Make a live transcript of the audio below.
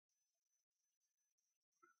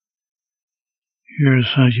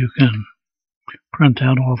Here's how you can print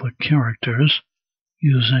out all the characters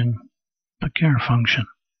using the char function.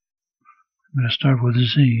 I'm going to start with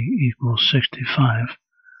z equals 65.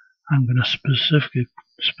 I'm going to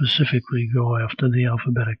specifically go after the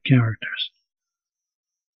alphabetic characters.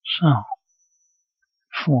 So,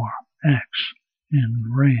 for x in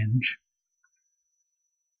range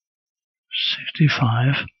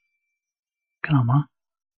 65, comma,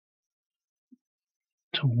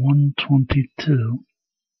 to 122,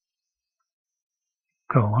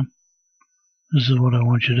 colon, this is what I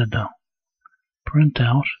want you to do. Print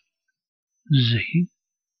out z,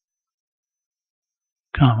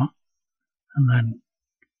 comma, and then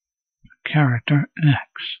character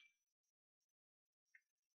x.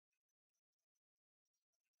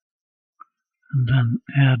 And then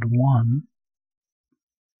add 1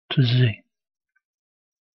 to z.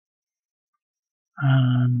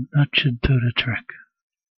 And that should do the trick.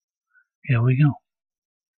 Here we go.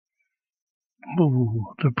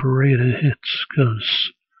 Oh, the parade of hits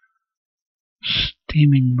goes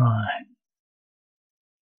steaming by.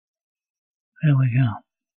 There we go.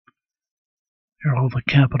 Here are all the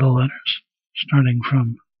capital letters, starting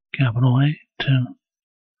from capital A to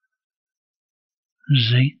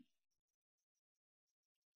Z.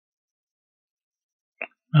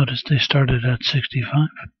 Notice they started at 65,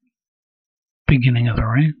 beginning of the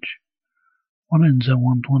range. What ends at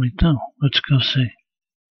 122? Let's go see.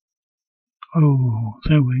 Oh,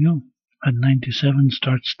 there we go. At 97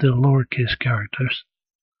 starts still lowercase characters.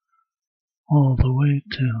 All the way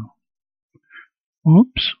to,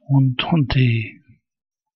 oops, 120.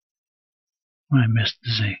 I missed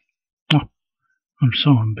Z. Oh, I'm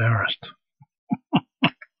so embarrassed.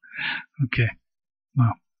 Okay,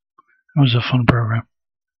 well, it was a fun program.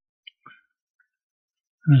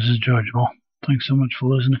 This is George Ball. Thanks so much for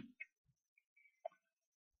listening.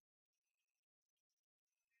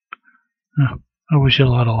 I wish you a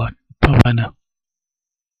lot of luck. Bye-bye now.